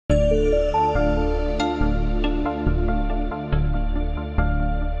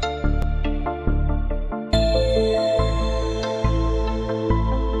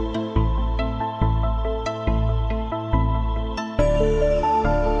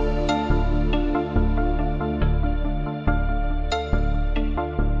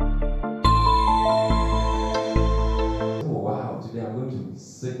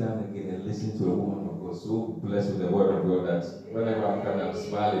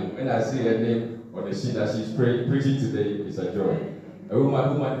smiling. When I see her name on the sheet that she's preaching today, it's a joy. A woman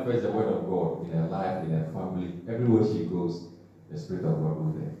who manifests the word of God in her life, in her family, everywhere she goes, the Spirit of God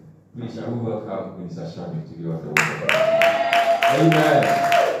will there. Please, shall we welcome Minister Shamie to give us the word of God. Amen.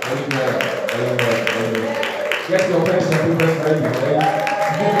 Amen. Amen. Amen. Get your pens and papers ready.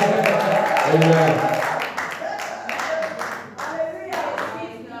 Amen.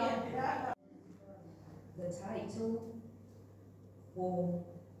 The title for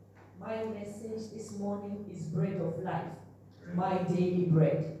my message this morning is Bread of Life, my daily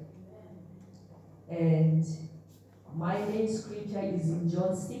bread. And my main scripture is in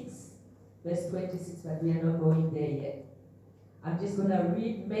John 6, verse 26, but we are not going there yet. I'm just going to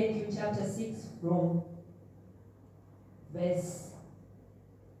read Matthew chapter 6 from verse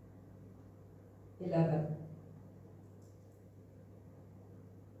 11.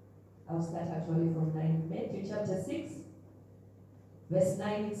 I'll start actually from 9. Matthew chapter 6, verse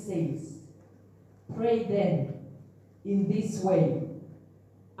 9, it says, "Pray then in this way,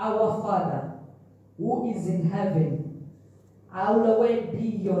 Our Father, who is in heaven, hallowed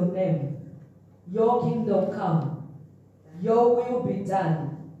be your name. Your kingdom come, your will be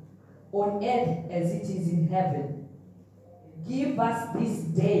done, on earth as it is in heaven. Give us this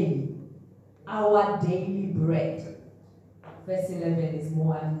day our daily bread." Verse 11 is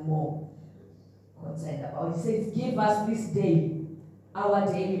more and more concerned about. It says, "Give us this day our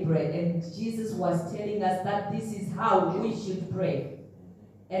daily bread." And Jesus was telling us that this is how we should pray.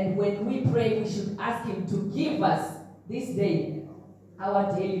 And when we pray, we should ask Him to give us this day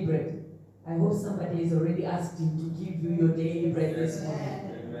our daily bread. I hope somebody has already asked Him to give you your daily bread this morning.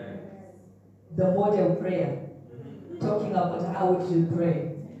 The model prayer, talking about how we should pray.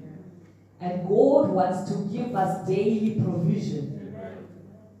 And God wants to give us daily provision.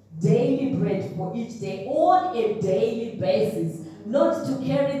 Daily bread for each day, on a daily basis. Not to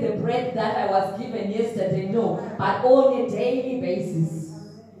carry the bread that I was given yesterday, no, but on a daily basis.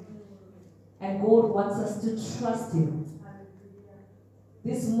 And God wants us to trust Him.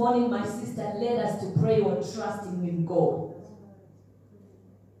 This morning, my sister led us to pray on trusting in God.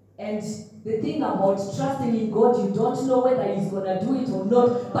 And the thing about trusting in God, you don't know whether He's going to do it or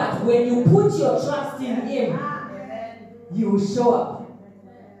not. But when you put your trust in Him, He will show up.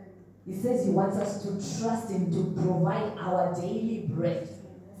 He says He wants us to trust Him to provide our daily bread.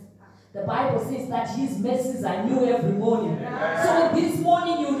 The Bible says that His mercies are new every morning. So this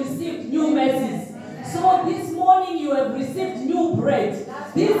morning you received new mercies. So this morning you have received new bread.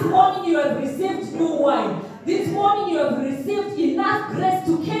 This morning you have received new wine. This morning you have received enough grace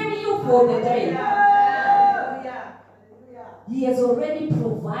to carry you for the day. He has already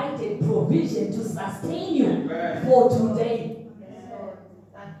provided provision to sustain you for today.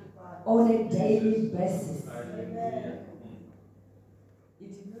 On a daily basis.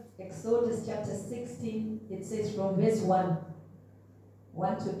 Exodus chapter 16, it says from verse 1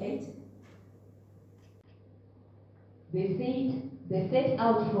 to 8. They set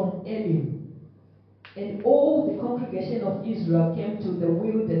out from Elim, and all the congregation of Israel came to the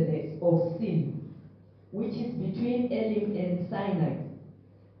wilderness of Sin, which is between Elim and Sinai,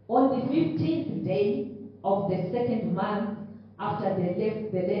 on the 15th day of the second month after they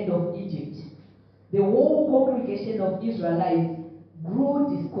left the land of Egypt. The whole congregation of Israelites grew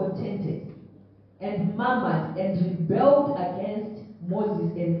discontented and murmured and rebelled against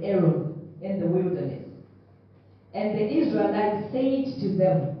Moses and Aaron in the wilderness. And the Israelites said to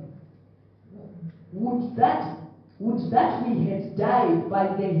them, Would that we had died by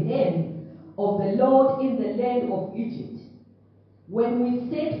the hand of the Lord in the land of Egypt, when we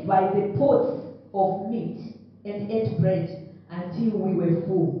sat by the pots of meat and ate bread until we were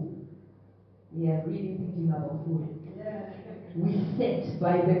full. We are really thinking about food. We sat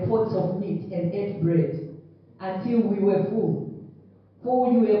by the pots of meat and ate bread until we were full.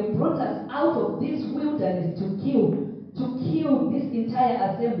 For you have brought us out of this wilderness to kill this entire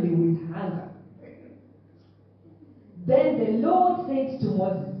assembly with hunger. Then the Lord said to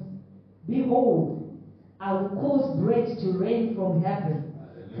Moses, Behold, I will cause bread to rain from heaven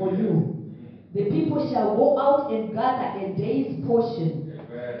for you. The people shall go out and gather a day's portion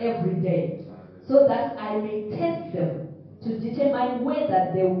every day, so that I may test them to determine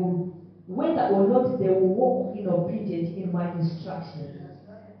whether or not they will walk in obedience in my instructions.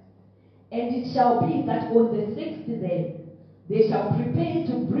 And it shall be that on the 6th day they shall prepare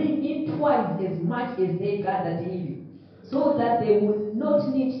to bring in twice as much as they gather daily, so that they will not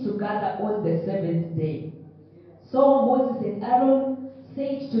need to gather on the 7th day. So Moses and Aaron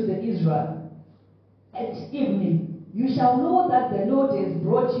said to the Israel, At evening you shall know that the Lord has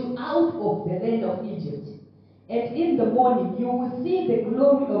brought you out of the land of Egypt, And in the morning you will see the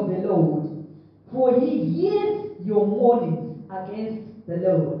glory of the Lord, for he hears your mournings against the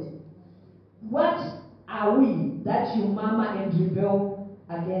Lord. What are we that you murmur and rebel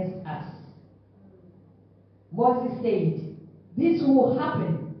against us? Moses said, this will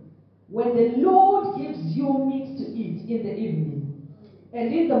happen when the Lord gives you meat to eat in the evening,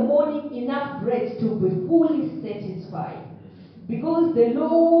 and in the morning enough bread to be fully satisfied, because the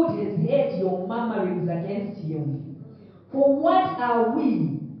Lord has heard your murmurings against him. For what are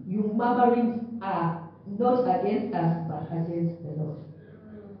we? Your murmurings are not against us, but against the Lord.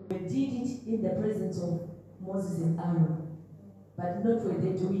 They did it in the presence of Moses and Aaron, but not when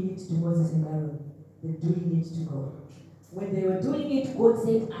they're doing it to Moses and Aaron. They're doing it to God. When they were doing it, God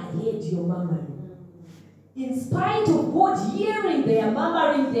said, I heard your murmuring. In spite of God hearing their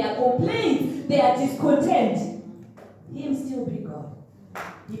murmuring, their complaints, their discontent, Him still be God.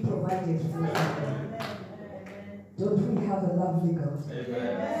 He provided for them. Don't we have a lovely God?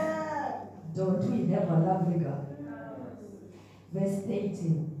 Amen. Don't we have a lovely God? Verse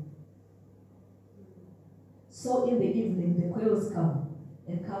 18. So in the evening the quails come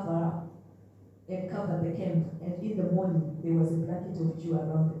and cover the camp, and in the morning there was a blanket of dew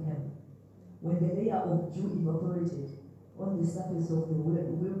around the camp. When the layer of dew evaporated on the surface of the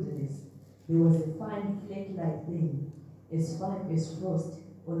wilderness, there was a fine flake-like thing, as fine as frost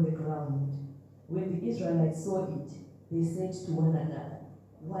on the ground. When the Israelites saw it, they said to one another,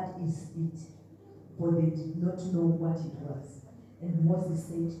 what is it? For they did not know what it was. And Moses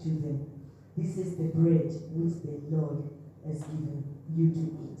said to them, this is the bread which the Lord has given you to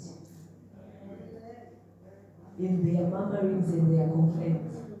eat. In their murmurings and their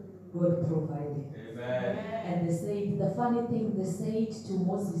complaints, God provided. Amen. And they said, the funny thing, they said to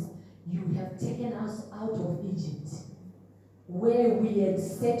Moses, you have taken us out of Egypt, where we had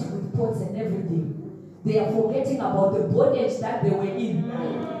sat with pots and everything. They are forgetting about the bondage that they were in.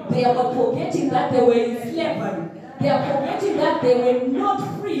 They are forgetting that they were in slavery. They are forgetting that they were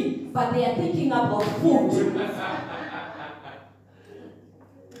not free, but they are thinking about food.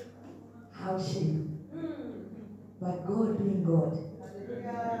 How shame. But God being God,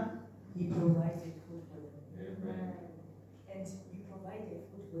 He provided food for them. And He provided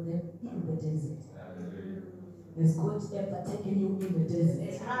food for them in the desert. Has God ever taken you in the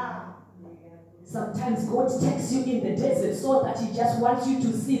desert? Sometimes God takes you in the desert so that He just wants you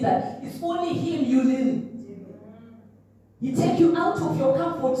to see that it's only Him you need. He takes you out of your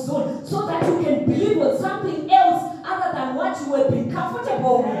comfort zone so that you can believe on something else other than what you have been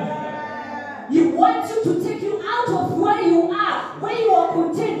comfortable with. He wants you to take you out of where you are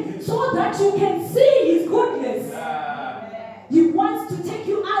content, so that you can see His goodness. He wants to take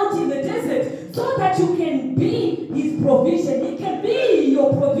you out in the desert so that you can be His provision. He can be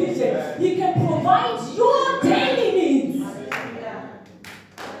your provision. He can provide your daily needs.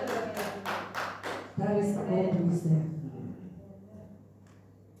 That is the God we serve.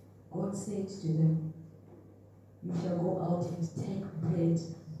 God said to them, you shall go out and take bread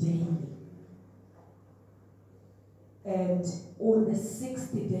daily. And on the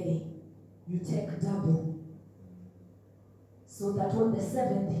 6th day, you take double. So that on the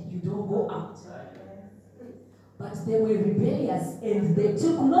 7th, you don't go out. But they were rebellious, and they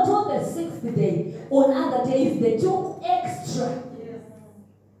took, not on the 6th day, on other days, they took extra.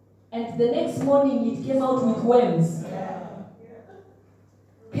 And the next morning, it came out with worms.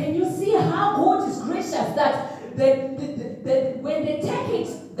 Can you see how God is gracious that when they take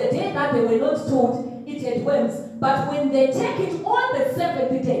it, the day that they were not told, it had worms. But when they take it on the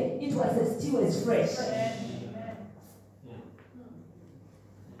 7th day, it was as still as fresh.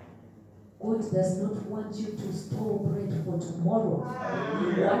 God does not want you to store bread for tomorrow.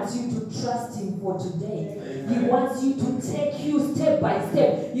 He wants you to trust Him for today. He wants you to take you step by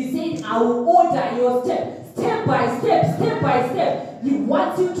step. He said, I will order your step, step by step, step by step. He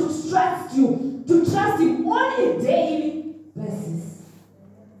wants you to trust Him on a daily basis.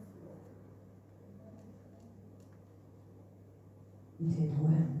 It had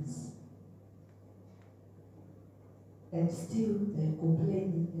worms. And still they're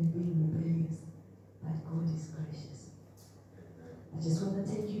complaining and being rebellious. But God is gracious. I just want to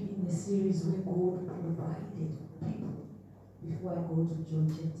take you in a series where God provided people. Before I go to John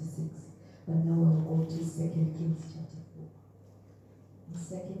chapter 6. But now I'll go to 2 Kings chapter 4. In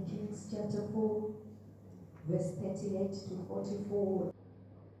 2 Kings chapter 4, verse 38 to 44.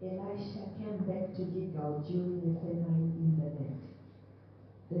 Elisha came back to Gilgal during a famine in the land.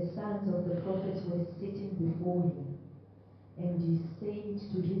 The sons of the prophets were sitting before him. And he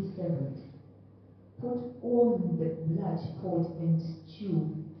said to his servant, put on the blood pot and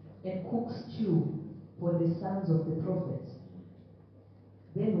stew, and cook stew for the sons of the prophets.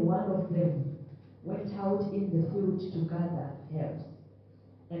 Then one of them went out in the field to gather herbs,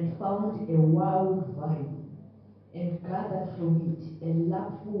 and found a wild vine, and gathered from it a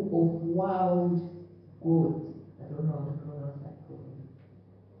lapful of wild gourds. I don't know how to pronounce that properly.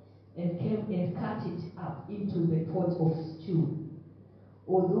 And came and cut it up into the pot of stew.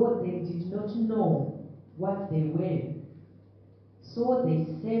 Although they did not know what they were, so they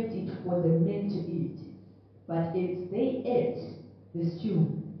saved it for the men to eat. But as they ate the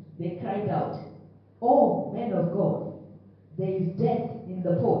stew, they cried out, "Oh, men of God, there is death in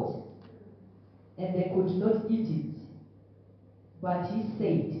the pot." And they could not eat it. But he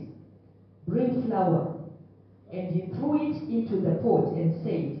said, "Bring flour." And he threw it into the pot and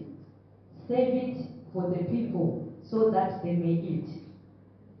said, "Save it for the people, so that they may eat."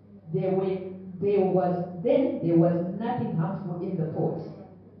 There was nothing harmful in the pot.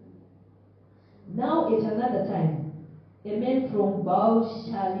 Now at another time, a man from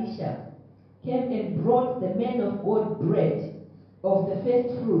Baal-Shalisha came and brought the men of God bread of the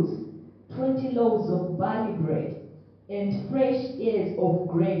first fruits, 20 loaves of barley bread, and fresh ears of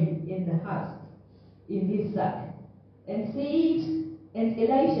grain in the husk, in his sack. And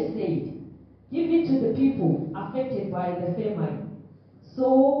Elisha said, "Give it to the people affected by the famine,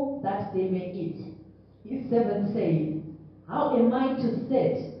 so that they may eat." His servant said, "How am I to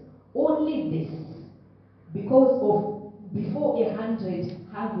set only this before 100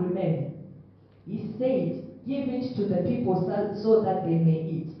 hungry men?" He said, "Give it to the people so that they may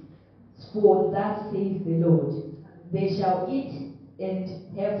eat. For that says the Lord, they shall eat and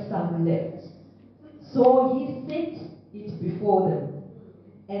have some left." So he set it before them,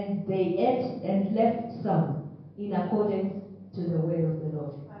 and they ate and left some, in accordance to the word of the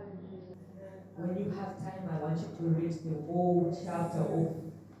Lord. When you have time, I want you to read the whole chapter of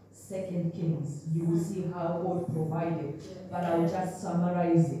 2 Kings. You will see how God provided, but I'll just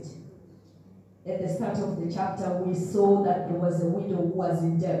summarize it. At the start of the chapter, we saw that there was a widow who was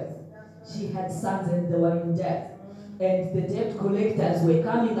in debt. She had sons and they were in debt. And the debt collectors were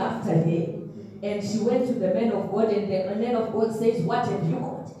coming after her. And she went to the man of God, and the man of God says, "What have you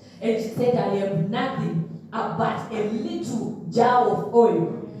got?" And she said, "I have nothing but a little jar of oil."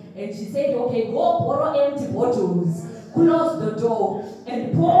 And she said, "Okay, go borrow empty bottles, close the door,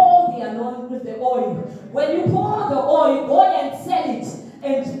 and pour the oil. When you pour the oil, go and sell it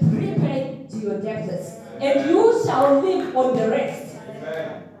and prepay to your debtors, and you shall live on the rest."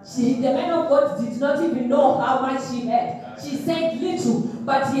 The man of God did not even know how much she had. She said little,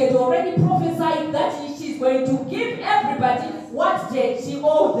 but he had already prophesied that she's going to give everybody what she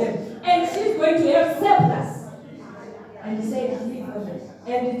owed them, and she's going to have surplus. And he said, "Live on it."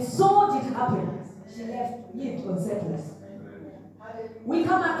 And so did happen. She lived on surplus. We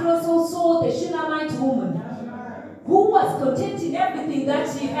come across also the Shunammite woman, who was content in everything that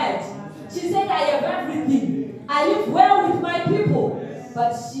she had. She said, "I have everything. I live well with my people."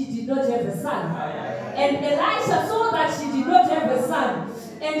 But she did not have a son. And Elisha saw that she did not have a son.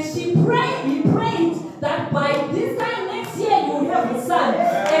 And he prayed that by this time next year you will have a son.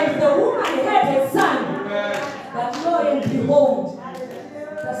 And the woman had a son. But lo and behold,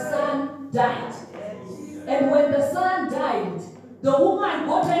 the son died. And when the son died, the woman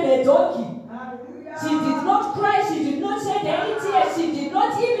got on a donkey. She did not cry, she did not shed any tears, she did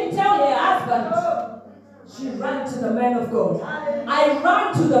not even tell her husband. She ran to the man of God. I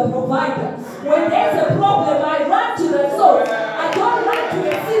run to the provider. When there's a problem, I run to the source. I don't run to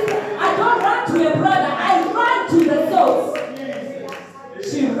a sister. I don't run to a brother. I run to the source.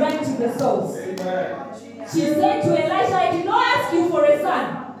 She ran to the source. She said to Elisha, "I did not ask you for a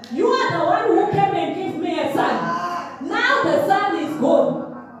son. You are the one who came and gave me a son. Now the son is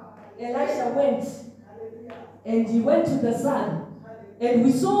gone." Elisha went. And he went to the son. And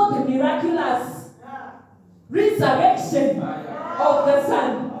we saw the miraculous resurrection of the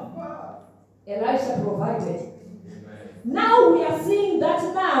son. Elisha provided. Now we are seeing that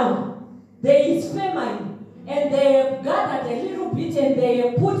now there is famine, and they have gathered a little bit and they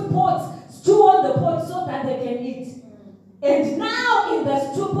have put pots, stew on the pot so that they can eat. And now in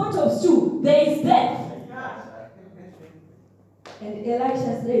the pot of stew there is death. And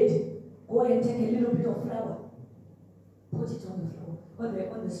Elisha said, "Go and take a little bit of flour, put it on the floor,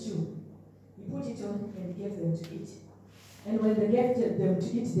 on the stew." He put it on and gave them to eat. And when they gave them to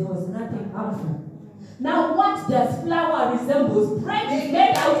eat, there was nothing harmful. Now what does flour resemble? Bread is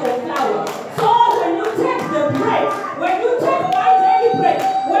made out of flour. So when you take the bread, when you take my daily bread,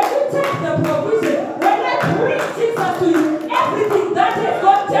 when you take the provision, when I bring Jesus to you, everything that has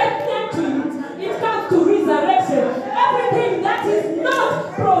got death to you, it comes to resurrection. Everything that is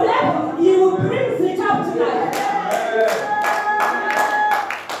not problem, he will bring it up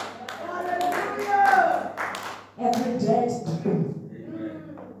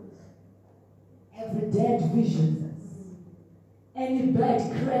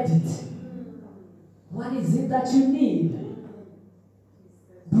is it that you need?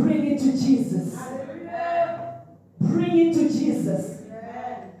 Bring it to Jesus. Bring it to Jesus.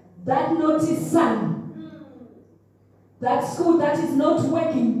 That naughty son, that school that is not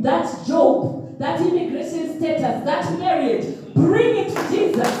working, that job, that immigration status, that marriage, bring it to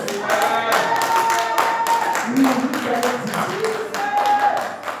Jesus.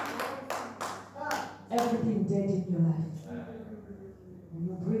 Everything dead in your life, when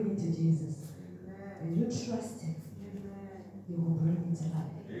you bring it to Jesus, and you trust Him, He will bring it to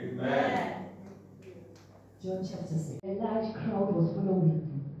life. Amen. John chapter 6. A large crowd was following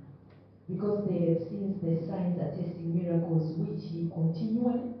Him because they had seen the signs attesting miracles which He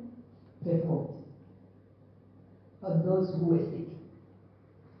continually performed on those who were sick.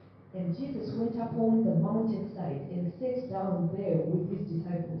 And Jesus went upon the mountainside and sat down there with His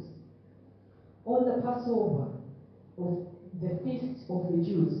disciples. On the Passover of the feast of the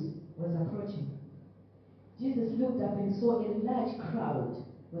Jews was approaching. Jesus looked up and saw a large crowd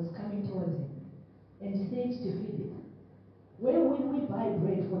was coming towards Him. And He said to Philip, "Where will we buy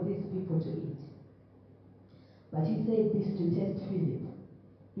bread for these people to eat?" But He said this to test Philip,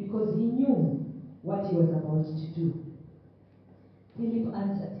 because He knew what He was about to do. Philip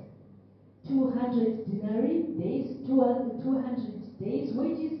answered, 200 denarii days, 200 days'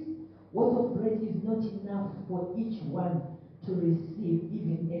 wages worth of bread is not enough for each one to receive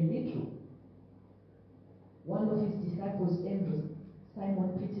even a little. One of His disciples, Andrew, Simon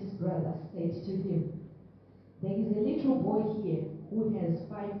Peter's brother, said to Him, "There is a little boy here who has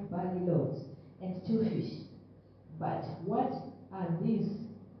 5 barley loaves and 2 fish. But what are these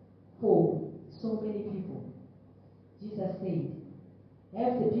for so many people?" Jesus said,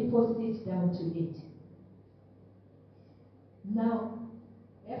 "Have the people sit down to eat." Now,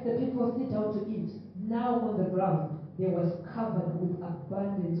 if the people sit down to eat, now on the ground there was covered with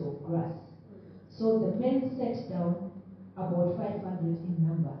abundance of grass. So the men sat down, about 500 in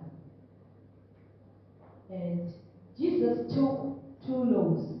number. And Jesus took 2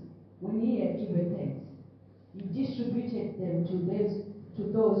 loaves. When He had given thanks, He distributed them to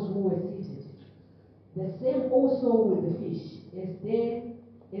those who were seated. The same also with the fish,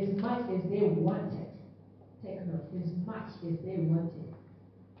 as much as they wanted. Take note, as much as they wanted.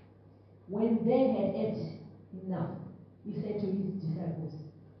 When they had ate enough, He said to His disciples,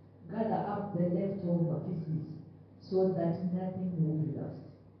 "Gather up the leftover pieces so that nothing will be lost."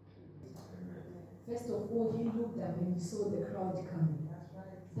 First of all, He looked up and He saw the crowd coming.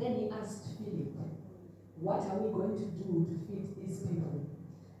 Then He asked Philip, "What are we going to do to feed these people?"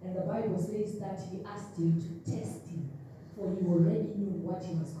 And the Bible says that He asked Him to test Him, for He already knew what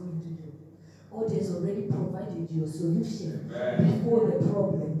He was going to do. God has already provided your solution before the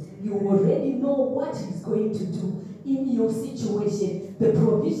problem. You already know what He's going to do in your situation. The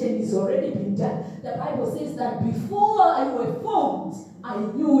provision is already been done. The Bible says that before I were formed, I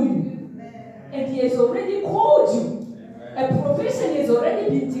knew you. And He has already called you. A profession has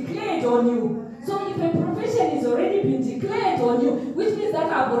already been declared on you. So if a profession is already been declared on you, which means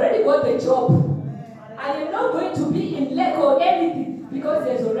that I've already got the job. I am not going to be in lack or anything, because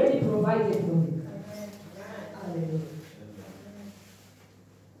He has already provided for me. Hallelujah.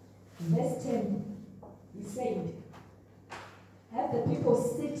 Verse 10, He said, "Have the people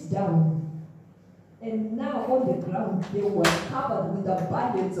sit down." And now on the ground they were covered with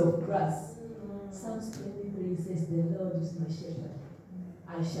abundance of grass. Psalms 23 says, "The Lord is my shepherd,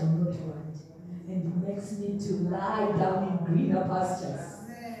 I shall not want." And He makes me to lie down in greener pastures.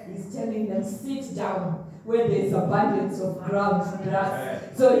 He's telling them, sit down where there's abundance of grass.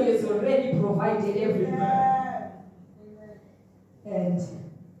 So He has already provided everything. And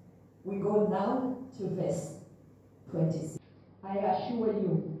we go now to verse 26. "I assure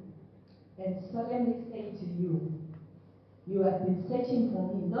you, and solemnly say to you, you have been searching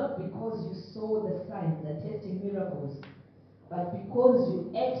for Me, not because you saw the signs attesting miracles, but because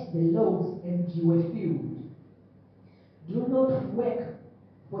you ate the loaves and you were filled. Do not work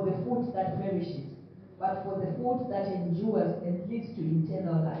for the food that perishes, but for the food that endures and leads to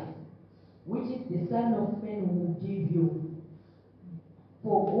eternal life, which is the Son of Man will give you.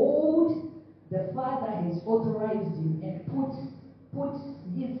 For God the Father has authorized Him and put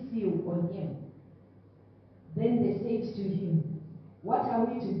His seal on Him." Then they said to Him, "What are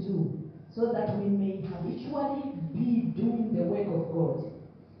we to do so that we may habitually be doing the work of God?"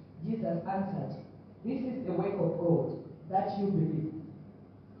 Jesus answered, "This is the work of God, that you believe,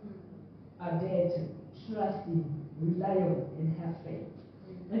 adhere to, trust in, rely on, and have faith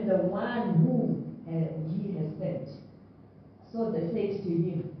in the one whom He has sent." So they said to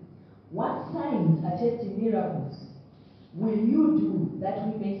Him, "What signs attesting miracles will you do that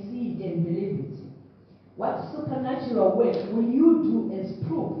we may see it and believe it? What supernatural work will you do as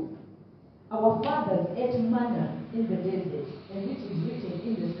proof? Our fathers ate manna in the desert, and this is written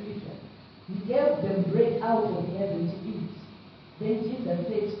in the scripture. He gave them bread out of heaven to eat. Then Jesus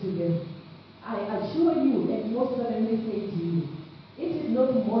said to them, I assure you, and most solemnly say to you, it is not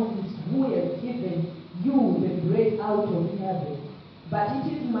Moses who has given you the bread out of heaven, but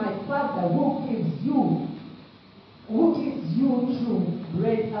it is my Father who gives you true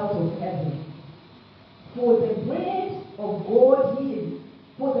bread out of heaven. For the bread of God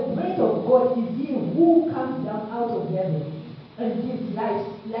is he who comes down out of heaven and gives life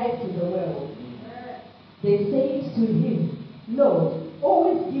to the world. They said to him, Lord,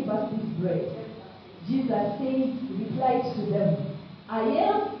 always give us this bread. Jesus replied to them, I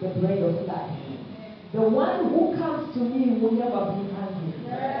am the bread of life. The one who comes to me will never be hungry.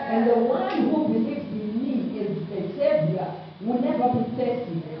 And the one who believes in me as a Savior will never be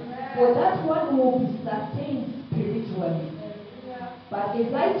thirsty. For that one will be sustained spiritually. But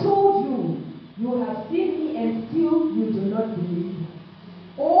as I told you, you have seen me and still you do not believe.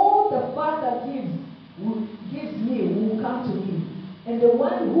 All the Father gives me will come to me. And the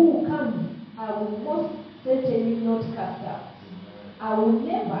one who comes, I will most certainly not cast out. I will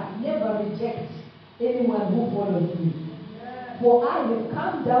never reject anyone who follows me. For I have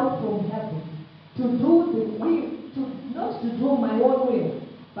come down from heaven not to do my own will,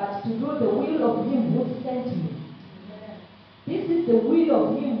 but to do the will of him who sent me. This is the will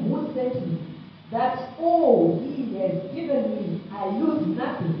of him who sent me, that all he has given me I lose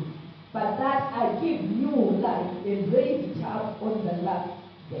nothing, but that I give new life and raise it up on the last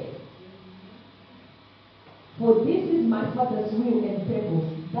day. For this is my Father's will and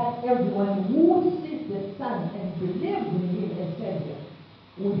purpose, that everyone who sees the Son and believes in him as Savior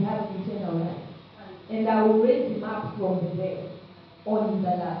will have eternal life. And I will raise him up from the dead on the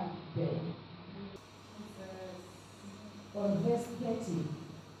last day. On verse 30, it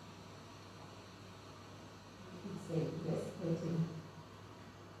says, verse 30.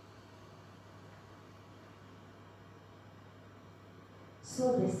 So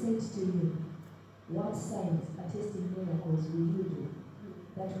they said to him, what signs attesting miracles will you do,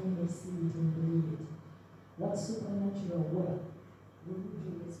 that we may see it and believe it? What supernatural work will you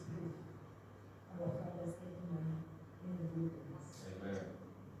do as proof? Our fathers ate manna in the wilderness. Amen.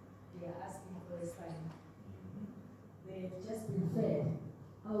 They are asking for a sign. They have just been fed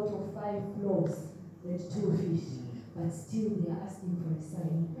out of 5 loaves and 2 fish, but still they are asking for a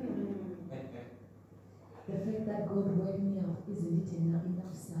sign. The fact that God woke me up, isn't it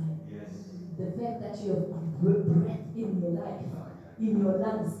enough sign? Yes. The fact that you have breath in your life, in your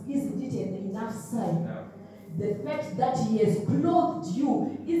lungs, isn't it an enough sign? No. The fact that he has clothed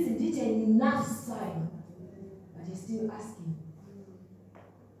you, isn't it an enough sign? But he's still asking,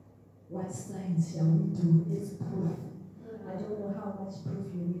 what signs shall we do as proof? I don't know how much proof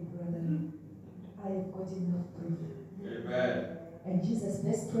you need, brother. I have got enough proof. Amen. And Jesus,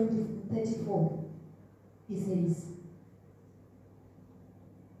 verse 34, he says,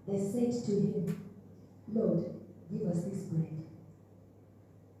 they said to him, Lord, give us this bread.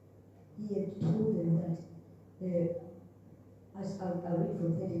 He had told them that, I'll read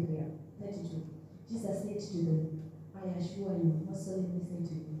from 32. Jesus said to them, I assure you, most solemnly say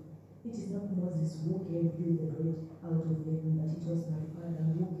to you, it is not Moses who gave you the bread out of heaven, but it was my Father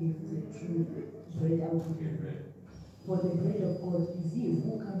who gave the true bread out of heaven. For the bread of God is he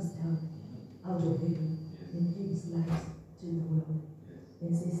who comes down out of heaven and gives life to the world.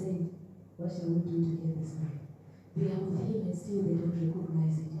 And they say, what shall we do to get this bread? They are with him and still they don't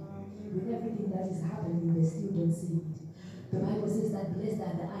recognize it. With everything that is happening, they still don't see it. The Bible says that blessed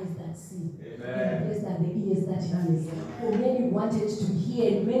are the eyes that see, and blessed are the ears that hear. For many wanted to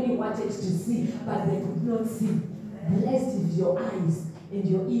hear and many wanted to see, but they could not see. Blessed is your eyes and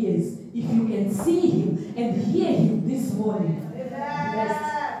your ears if you can see him and hear him this morning. Blessed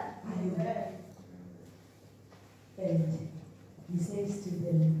are you. And he says to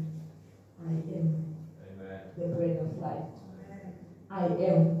them, I am the bread of life. I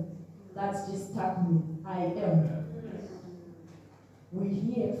am. That's just stuck me. I am. We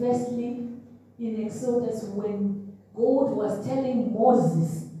hear firstly in Exodus when God was telling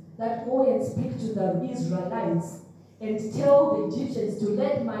Moses that go and speak to the Israelites and tell the Egyptians to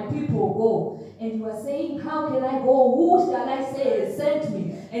let my people go. And you are saying, how can I go? Who shall I say has sent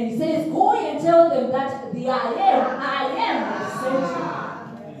me? And he says, go and tell them that the I am has sent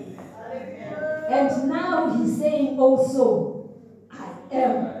you. And now he's saying also, I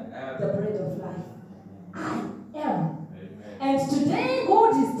am the bread of life. I am. And today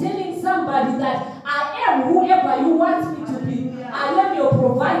God is telling somebody that I am whoever you want me to be. I am your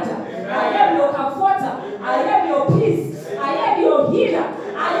provider. I am your comforter.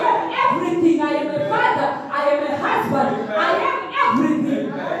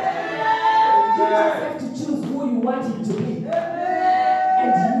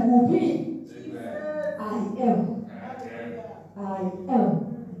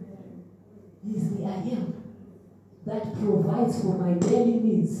 that provides for my daily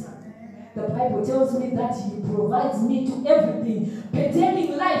needs. The Bible tells me that He provides me to everything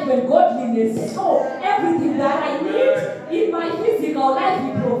pertaining life and godliness. So everything that I need in my physical life,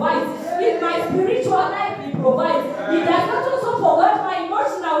 He provides. In my spiritual life, He provides. He does not also forget my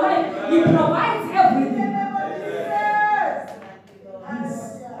emotional life. He provides everything.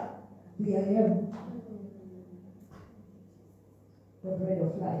 Yes, the I am, the bread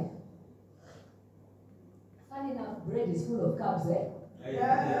of life. Funny enough, bread is full of carbs, eh?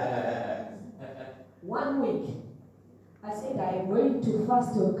 Yeah. 1 week, I said I am going to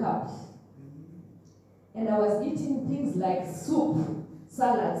fast on carbs. And I was eating things like soup,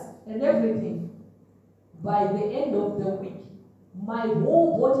 salads, and everything. By the end of the week, my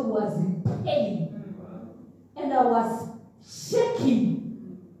whole body was in pain. And I was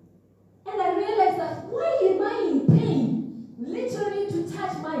shaking. And I realized that, why am I in pain? Literally, to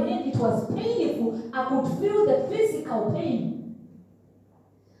touch my hand, it was painful. I could feel the physical pain.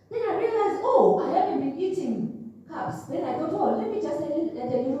 Then I realized, oh, I haven't been eating carbs. Then I thought, oh, let me just add a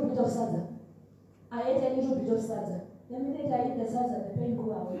little bit of salsa. I ate a little bit of salsa. The minute I eat the salsa, the pain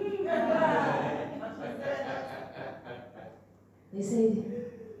go away. They said,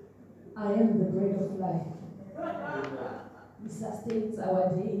 I am the bread of life. It sustains our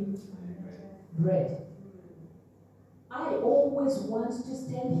daily bread. I always want to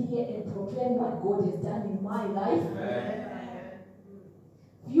stand here and proclaim what God has done in my life.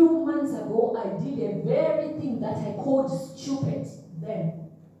 Few months ago, I did a very thing that I called stupid then.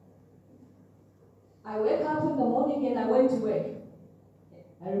 I wake up in the morning and I went to work.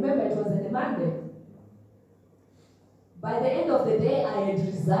 I remember it was on a Monday. By the end of the day, I had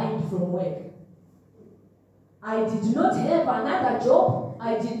resigned from work. I did not have another job.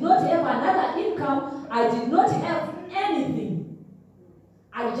 I did not have another income. I did not have anything.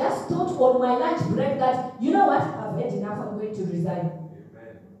 I just thought on my lunch break that, you know what, I've had enough, I'm going to resign.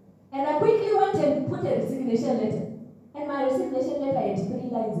 Amen. And I quickly went and put a resignation letter. And my resignation letter had 3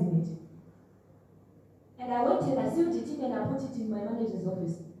 lines in it. And I went and I sealed it in and I put it in my manager's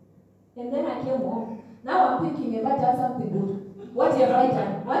office. And then I came home. Now I'm thinking, have I done something good? What have I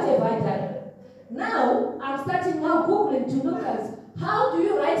done? What have I done? Now, I'm starting now Googling to look at how do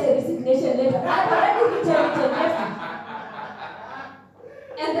you write a resignation letter? I've already written it and left it.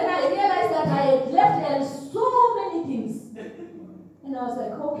 And then I realized that I had left and so many things. And I was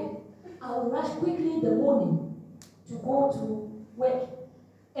like, okay, I'll rush quickly in the morning to go to work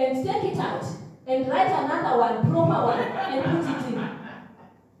and take it out and write another one, proper one, and put it in.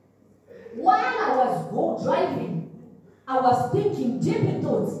 While I was driving, I was thinking deep in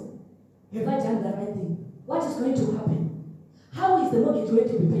thoughts, have I done the right thing? What is going to happen? How is the mortgage going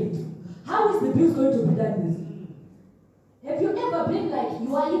to be paid? How is the bills going to be done? Have you ever been like,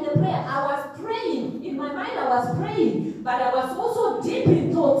 you are in a prayer? I was praying. In my mind, I was praying. But I was also deep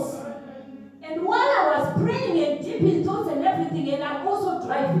in thoughts. And while I was praying and deep in thoughts and everything, and I'm also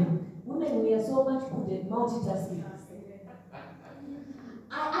driving. Women, we are so much good at multitasking.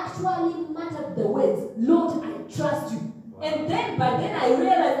 I actually muttered the words, Lord, I trust you. And then, by then I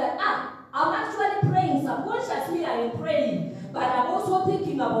realized that, I'm actually praying. Subconsciously I am praying. But I'm also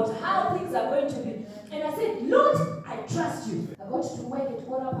thinking about how things are going to be. And I said, Lord, I trust you. I got to work at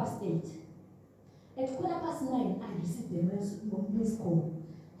 8:15. At 9:15, I received a missed call.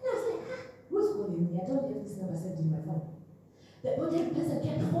 And I was like, who's calling me? I don't have this number saved in my phone. The other person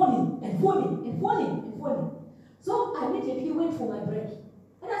kept phoning and phoning and phoning and phoning. So I immediately went for my break.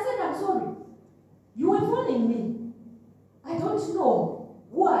 And I said, I'm sorry. You were phoning me. I don't know.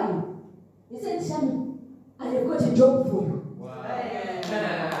 Who are you? He said, Shamie, I have got a job for you. Wow.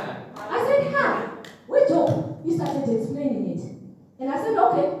 I said, what job? He started explaining it. And I said,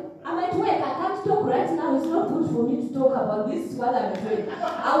 okay, I'm at work. I can't talk right now. It's not good for me to talk about this while I'm at work.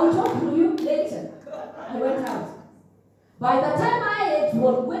 I will talk to you later. I went out. By the time I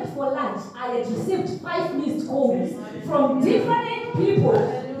went for lunch, I had received 5 missed calls from different people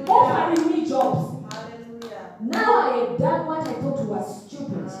offering me jobs. Now I had done what I thought was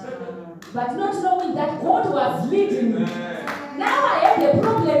stupid, but not knowing that God was leading me. Now I have the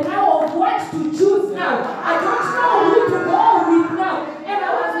problem now of what to choose now. I don't know who to go with now. And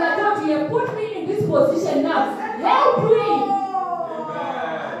I was like, God, you have put me in this position now. Help me.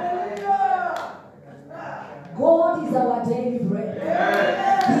 God is our daily bread. The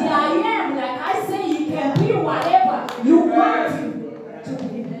I am, like I say, he can be whatever you want him to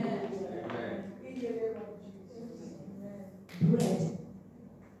be. Bread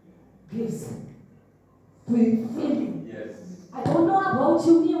gives feeling. Yes. I don't know about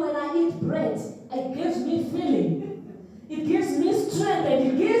you, me when I eat bread, it gives me feeling. It gives me strength and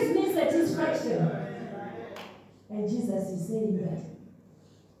it gives me satisfaction. And Jesus is saying that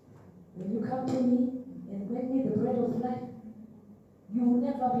when you come to me and bring me the bread of life, you will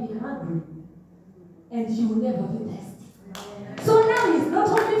never be hungry and you will never be thirsty. So now he's not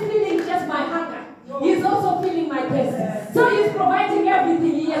only feeling just my hunger, he's also feeling my thirst. So he's providing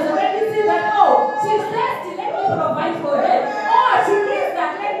everything. He has already said that, oh, she's thirsty, let me provide for her. Oh, she needs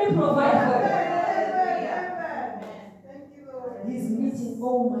that, let me provide for her. He's meeting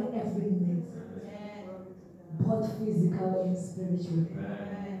all my every need, both physical and spiritual.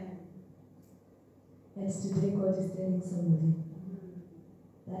 And today God is telling somebody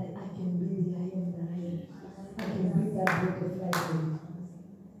that I can be the I am that I am. I can be that break of life for you.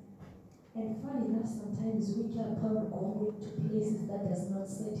 And funny enough, sometimes we keep on going to places that does not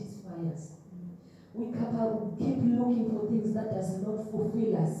satisfy us. We keep looking for things that does not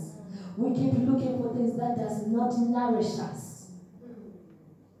fulfill us. We keep looking for things that does not nourish us.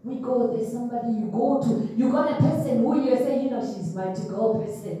 We go, there's somebody you go to, you got a person who you say, she's my to-go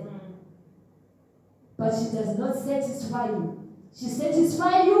person. But she does not satisfy you. She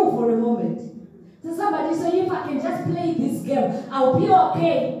satisfies you for a moment. So somebody say, if I can just play this game, I'll be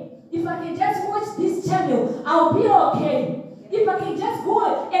okay. If I can just watch this channel, I'll be okay. If I can just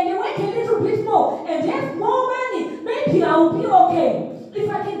go and work a little bit more and have more money, maybe I'll be okay. If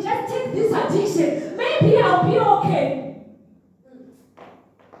I can just take this addiction, maybe I'll be okay.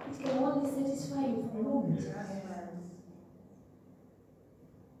 It can only satisfy you for a moment.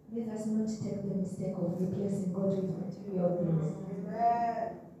 Let us not take the mistake of replacing God with material things.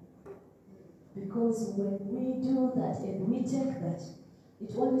 Because when we do that and we take that,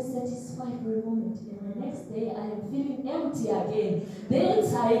 it only satisfies for a moment. And the next day I am feeling empty again.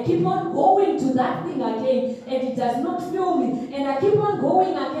 Then I keep on going to that thing again and it does not fill me. And I keep on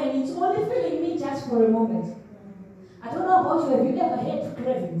going again. It's only filling me just for a moment. I don't know about you. Have you ever had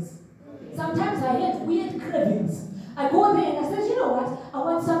cravings? Sometimes I had weird cravings. I go there and I say, you know what? I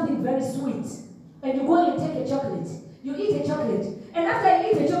want something very sweet. And you go and take a chocolate. You eat a chocolate. And after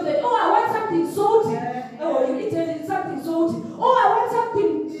you eat a chocolate, oh, I want something salty. Oh, you eat something salty. Oh, I want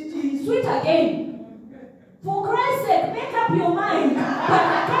something sweet again. For Christ's sake, make up your mind. But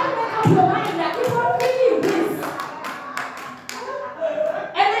I can't make up your mind. I keep on feeling this.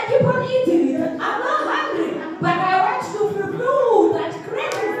 And I keep on eating it. I'm not hungry. But I want to fulfill that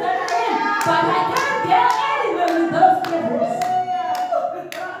craving that I am. But I can't get anywhere with those cravings.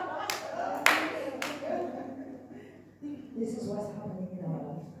 This is what's happening in our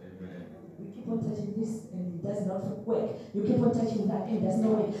life. We keep on touching this and it does not work. You keep on touching that and it does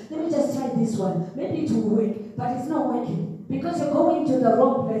not work. Let me just try this one. Maybe it will work, but it's not working. Because you're going to the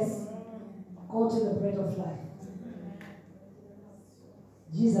wrong place. Go to the bread of life.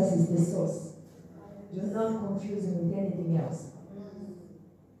 Jesus is the source. Do not confuse him with anything else.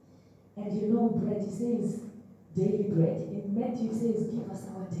 And you know bread, he says daily bread. In Matthew, he says, give us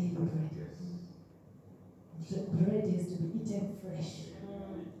our daily bread. The bread is to be eaten fresh.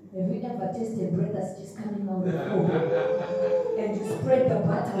 Have you ever tasted bread that's just coming out of the oven? And you spread the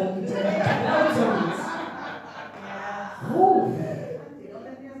butter on it and it melts on it. Oh.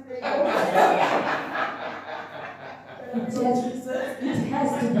 It has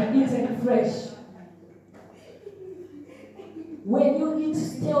to be eaten fresh. When you eat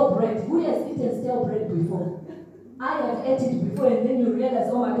stale bread, who has eaten stale bread before? I have ate it before and then you realize,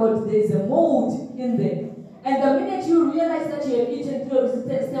 oh my God, there is a mold in there. And the minute you realize that you have eaten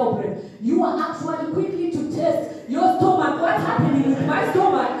stale bread, you are actually quickly to test your stomach. What's happening with my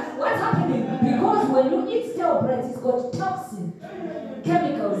stomach? What's happening? Because when you eat stale bread, it's got toxic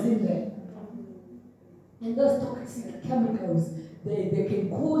chemicals in there. And those toxic chemicals, they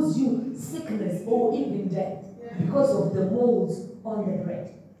can cause you sickness or even death because of the molds on the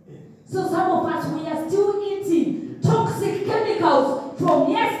bread. So some of us, we are still eating toxic chemicals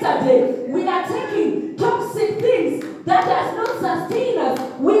from yesterday. We are taking toxic things that does not sustain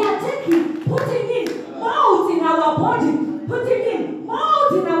us. We are putting in molds in our body, putting in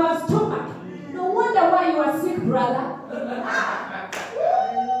molds in our stomach. No wonder why you are sick, brother.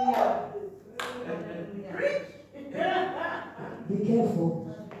 Be careful.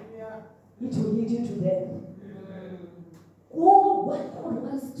 It will lead you to death. All what God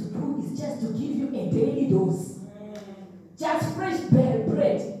wants to do is just to give you a daily dose. Just fresh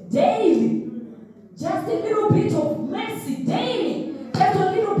bread daily. Just a little bit of mercy daily. Just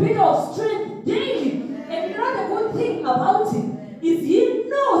a little bit of strength daily. And you know the good thing about him is he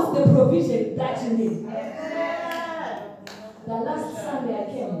knows the provision that you need. The last Sunday I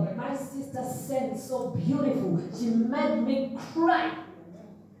came, my sister sang so beautiful. She made me cry.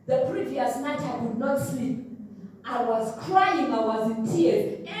 The previous night I could not sleep. I was crying, I was in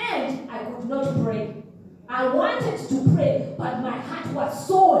tears, and I could not pray. I wanted to pray, but my heart was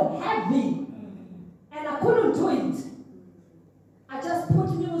so heavy. And I couldn't do it. I just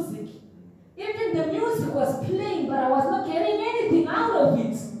put music. Even the music was playing, but I was not getting anything out of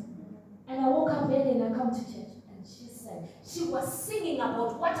it. And I woke up early and I come to church. And she said, she was singing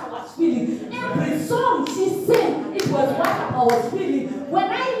about what I was feeling. Every song she sang, it was what I was feeling. When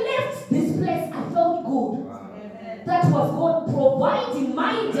I left this place, I felt good. That was God providing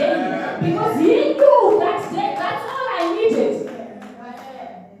my day. Because He knew that day, that's all I needed.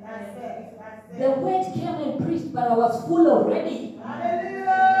 The word came and preached, but I was full already.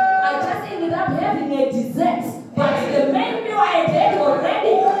 I just ended up having a dessert, but the main meal I had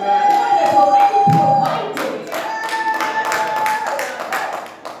already. God had already provided.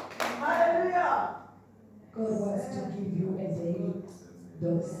 God wants to give you a daily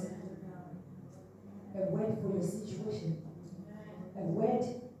dose. A word for your situation. A word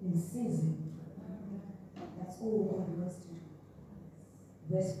in season. That's all God wants to do.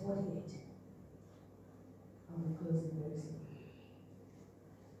 Verse 48. I will close it very soon.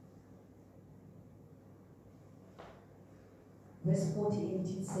 Verse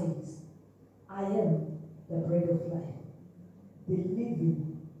 48 it says, I am the bread of life, the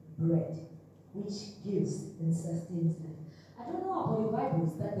living bread, which gives and sustains life. I don't know about your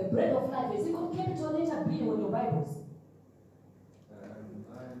Bibles, that the bread of life, is it got capital letter B on your Bibles?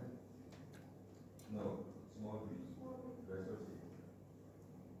 No, small b.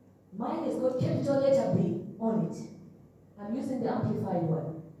 Mine has got capital letter B on it. I'm using the amplified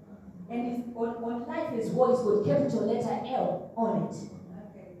one. And it's on life as well, it's got capital letter L on it.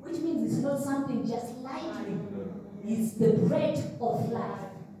 Which means it's not something just lightly. It's the bread of life.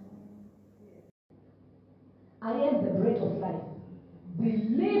 I am the bread of life, the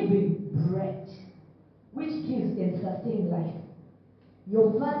living bread, which gives and sustains life.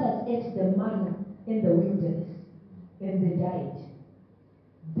 Your fathers ate the manna in the wilderness, and they died.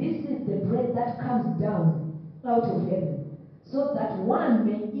 This is the bread that comes down out of heaven, so that one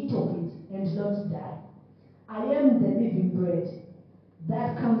may eat of it and not die. I am the living bread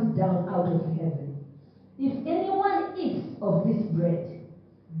that comes down out of heaven. If anyone eats of this bread,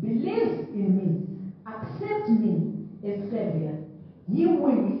 believes in me, accepts me as Savior, he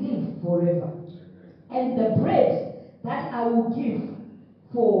will live forever. And the bread that I will give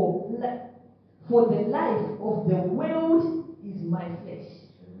for the life of the world is my flesh,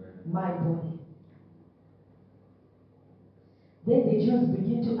 my body. Then the Jews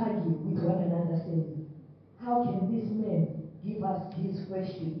begin to argue with one another, saying, how can this man give us his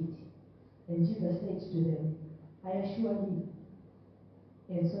flesh to eat? And Jesus said to them, I assure you,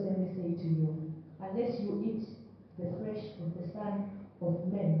 and solemnly say to you, unless you eat the flesh of the Son of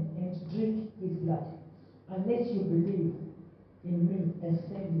Man and drink his blood, unless you believe in me as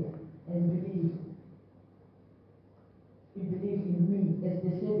Savior and believe in me as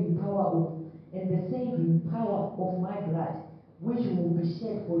the saving power of my blood, which will be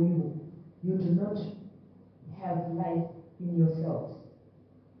shed for you, you do not have life in yourselves.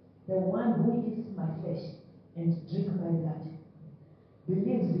 The one who eats my flesh and drink my blood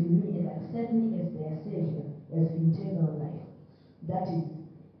believes in me and accepts me as their Savior, as eternal life. That is,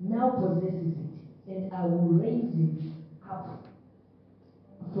 now possesses it, and I will raise him up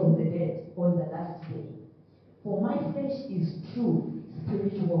from the dead on the last day. For my flesh is true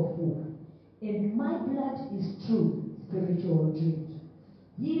spiritual food, and my blood is true spiritual drink.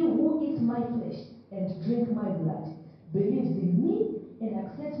 He who eats my flesh and drink my blood believes in me and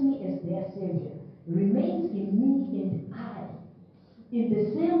accepts me as their Savior, remains in me and I, in the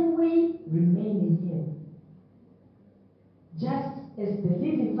same way, remain in him. Just as the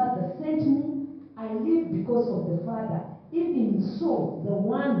living Father sent me, I live because of the Father. Even so, the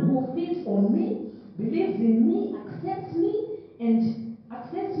one who feeds on me, believes in me, accepts me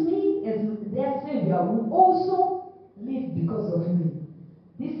as their Savior, will also live because of me.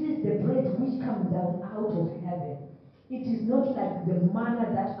 This is the bread which comes down out of heaven. It is not like the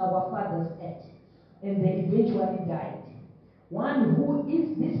manna that our fathers ate, and they eventually died. One who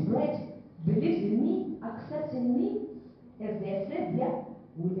eats this bread, believes in me, accepts in me as their Savior,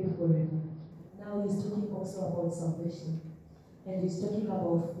 will live forever. Now he's talking also about salvation. And he's talking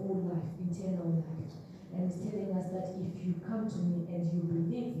about full life, eternal life. And he's telling us that if you come to me and you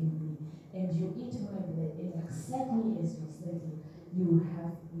believe in me, and you eat my bread and accept me as your Savior, you will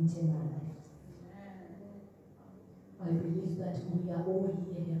have eternal life. I believe that we are all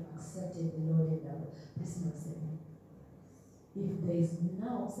here have accepted the Lord and our personal Savior. If there is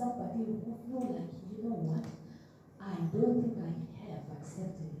now somebody who feel like, you know what, I don't think I have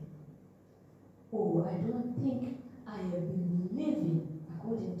accepted him, or I don't think I have been living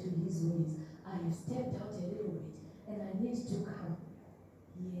according to his ways, I I've stepped out a little bit and I need to come.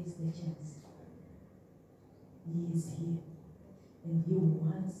 Here is the chance. He is here. And he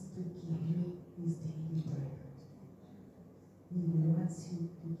wants to give you his daily bread. He wants you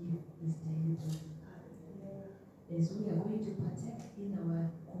to give his daily bread. As we are going to partake in our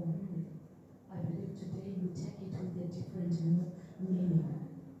communion, I believe today you take it with a different meaning,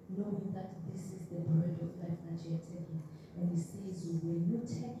 knowing that this is the bread of life that you are taking. And he says, when you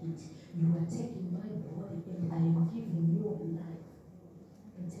take it, you are taking